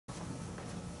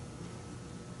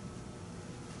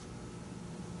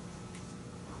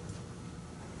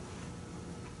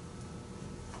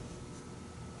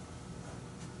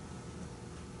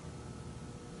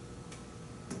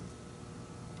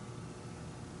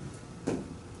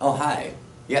Oh, hi.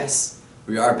 Yes,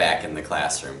 we are back in the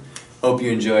classroom. Hope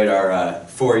you enjoyed our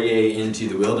foray into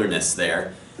the wilderness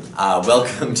there.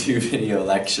 Welcome to video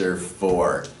lecture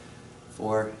 4.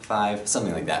 4, 5,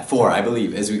 something like that. 4, I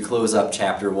believe, as we close up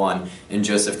chapter 1 in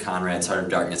Joseph Conrad's Heart of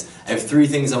Darkness. I have 3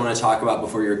 things I want to talk about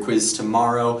before your quiz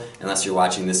tomorrow, unless you're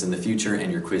watching this in the future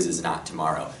and your quiz is not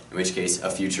tomorrow, in which case,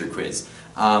 a future quiz.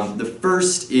 The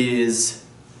first is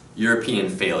European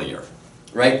failure,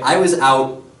 right? I was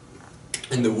out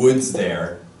in the woods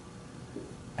there,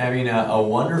 having a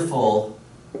wonderful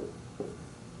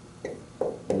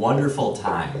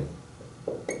time.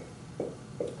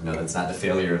 No, that's not the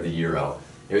failure of the Euro.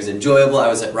 It was enjoyable. I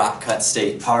was at Rock Cut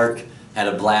State Park, had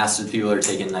a blast with people who are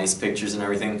taking nice pictures and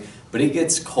everything, but it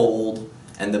gets cold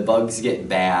and the bugs get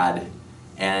bad,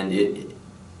 and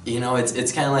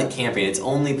it's kind of like camping. It's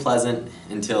only pleasant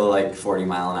until like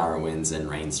 40-mile-an-hour winds and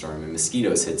rainstorm and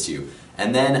mosquitoes hits you.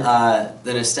 And then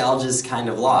the nostalgia is kind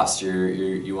of lost.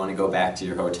 You want to go back to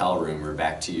your hotel room or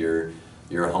back to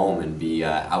your home and be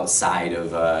outside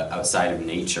of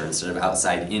nature instead of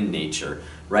outside in nature,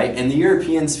 right? And the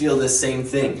Europeans feel the same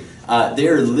thing.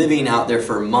 They're living out there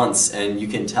for months, and you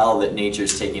can tell that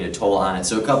nature's taking a toll on it.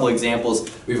 So a couple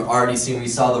examples we've already seen. We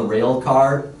saw the rail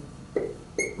car,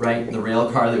 right? The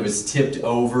rail car that was tipped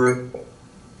over.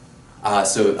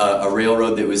 So a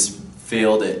railroad that was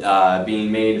failed at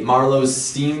being made. Marlowe's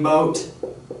steamboat.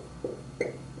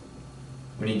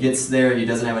 When he gets there, he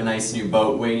doesn't have a nice new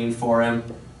boat waiting for him.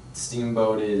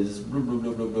 Steamboat is blah, blah,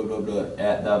 blah, blah, blah, blah, blah,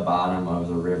 at the bottom of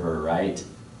the river, right?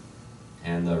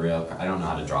 And the rail car, I don't know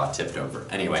how to draw tipped over.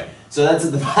 Anyway, so that's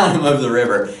at the bottom of the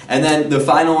river. And then the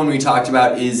final one we talked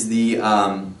about is the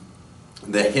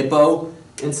hippo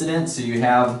incident. So you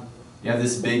have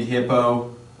this big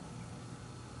hippo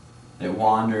that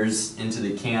wanders into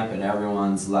the camp, and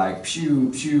everyone's like, pew,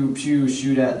 pew, pew,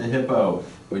 shoot at the hippo,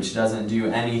 which doesn't do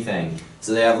anything.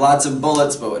 So they have lots of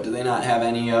bullets, but what do they not have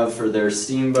any of for their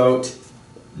steamboat?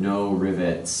 No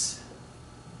rivets.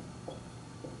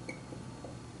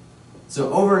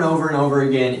 So over and over and over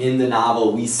again in the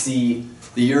novel, we see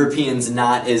the Europeans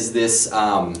not as this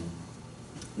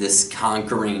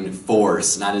conquering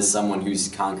force, not as someone who's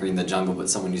conquering the jungle, but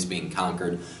someone who's being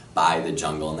conquered by the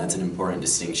jungle, and that's an important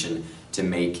distinction to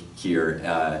make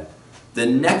here. The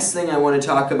next thing I want to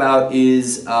talk about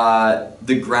is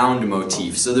the ground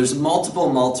motif. So there's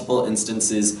multiple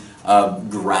instances of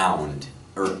ground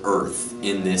or earth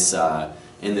in this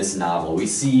novel. We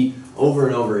see over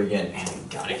and over again, man,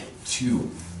 I gotta get 2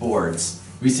 boards.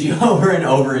 We see over and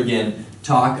over again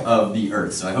talk of the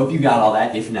earth. So I hope you got all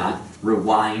that. If not,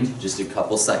 rewind just a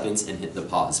couple seconds and hit the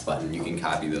pause button. You can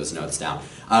copy those notes down.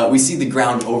 We see the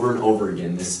ground over and over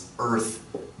again, this earth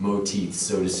motif,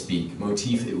 so to speak.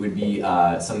 Motif, it would be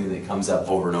something that comes up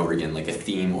over and over again, like a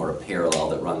theme or a parallel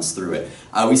that runs through it.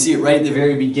 We see it right at the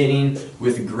very beginning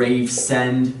with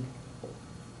Gravesend,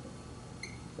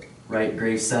 right?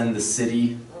 Gravesend, the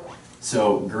city.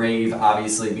 So grave,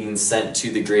 obviously being sent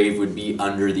to the grave, would be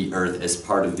under the earth, as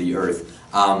part of the earth.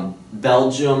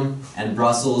 Belgium and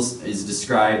Brussels is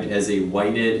described as a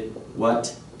whited,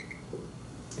 what?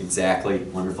 Exactly,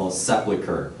 wonderful,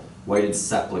 sepulcher. Whited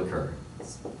sepulcher.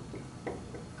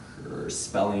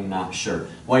 Spelling not sure.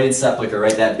 Whited sepulcher,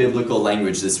 right? That biblical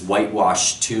language, this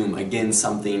whitewashed tomb, again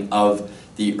something of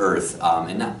the earth,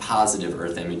 and not positive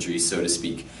earth imagery, so to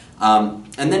speak.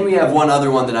 And then we have one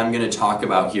other one that I'm going to talk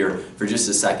about here for just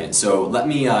a second. So let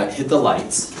me hit the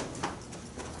lights.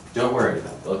 Don't worry,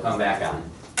 they'll come back on.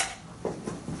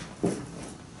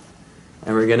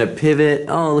 And we're going to pivot.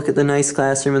 Oh, look at the nice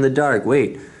classroom in the dark.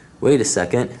 Wait a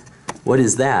second. What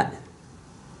is that?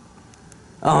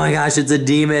 Oh my gosh, it's a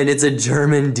demon. It's a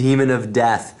German demon of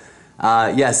death.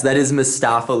 Yes, that is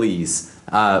Mephistopheles.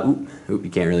 You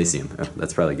can't really see him. Oh,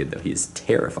 that's probably good though. He's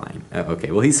terrifying.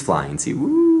 Okay, well he's flying. See,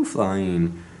 woo,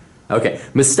 flying. Okay,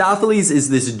 Mephistopheles is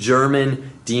this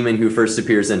German demon who first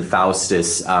appears in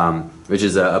Faustus, which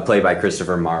is a play by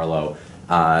Christopher Marlowe,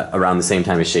 around the same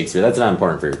time as Shakespeare. That's not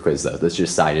important for your quiz though. That's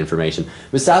just side information.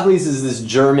 Mephistopheles is this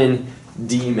German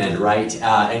demon, right?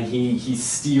 And he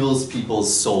steals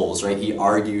people's souls, right? He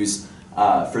argues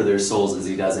for their souls as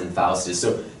he does in Faustus.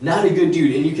 So not a good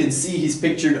dude, and you can see he's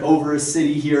pictured over a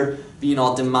city here, being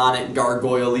all demonic,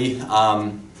 gargoyle-y.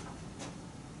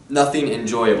 Nothing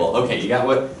enjoyable. Okay, you got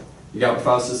what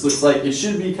Faustus looks like. It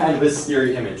should be kind of a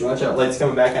scary image. Watch out, lights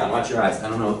coming back on. Watch your eyes. I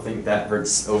don't think that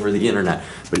hurts over the internet,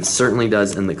 but it certainly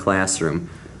does in the classroom.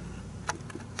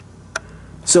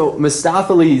 So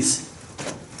Mephistopheles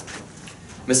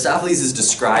is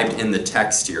described in the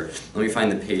text here. Let me find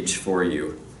the page for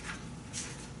you.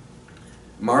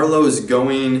 Marlowe is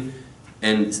going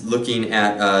and looking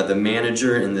at the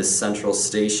manager in this central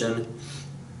station.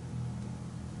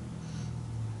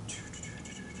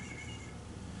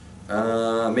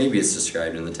 Maybe it's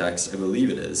described in the text. I believe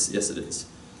it is. Yes, it is.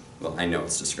 Well, I know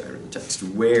it's described in the text.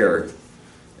 Where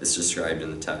it's described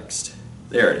in the text.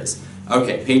 There it is.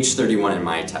 Okay, page 31 in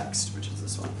my text, which is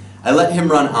this one. I let him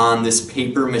run on this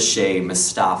papier-mâché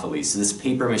Mephistopheles, so this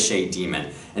papier-mâché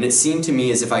demon. And it seemed to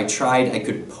me as if I tried, I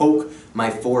could poke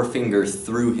my forefinger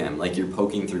through him, like you're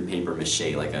poking through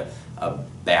papier-mâché, like a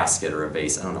basket or a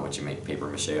vase. I don't know what you make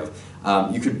papier-mâché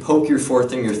of. You could poke your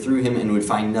forefinger through him and would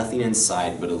find nothing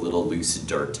inside but a little loose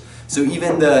dirt. So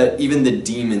even the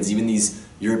demons, even these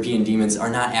European demons, are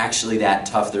not actually that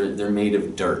tough. They're made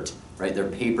of dirt. Right? They're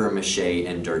papier-mâché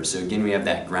and dirt. So again, we have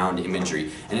that ground imagery.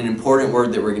 And an important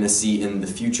word that we're going to see in the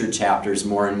future chapters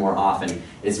more and more often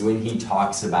is when he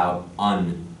talks about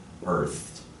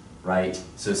unearthed, right?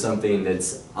 So something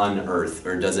that's unearthed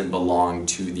or doesn't belong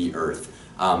to the earth.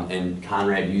 And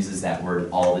Conrad uses that word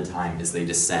all the time as they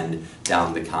descend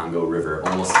down the Congo River,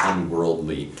 almost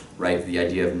unworldly, right? The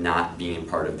idea of not being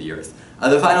part of the earth.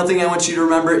 The final thing I want you to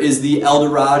remember is the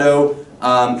Eldorado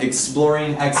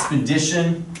Exploring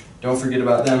Expedition. Don't forget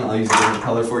about them. I'll use a different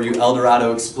color for you.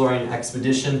 Eldorado Exploring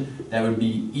Expedition. That would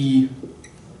be E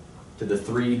to the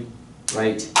 3,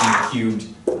 right? E cubed.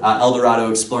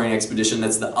 Eldorado Exploring Expedition.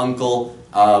 That's the uncle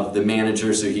of the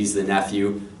manager, so he's the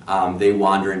nephew. They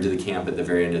wander into the camp at the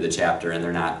very end of the chapter, and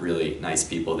they're not really nice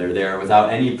people. They're there without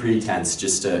any pretense,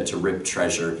 just to rip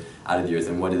treasure out of the earth.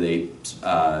 And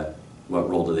what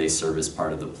role do they serve as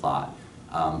part of the plot?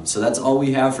 So that's all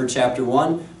we have for Chapter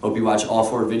 1. Hope you watch all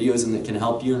 4 videos and that can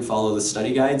help you and follow the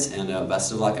study guides. And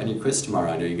best of luck on your quiz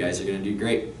tomorrow. I know you guys are going to do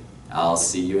great. I'll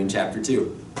see you in Chapter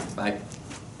 2. Bye.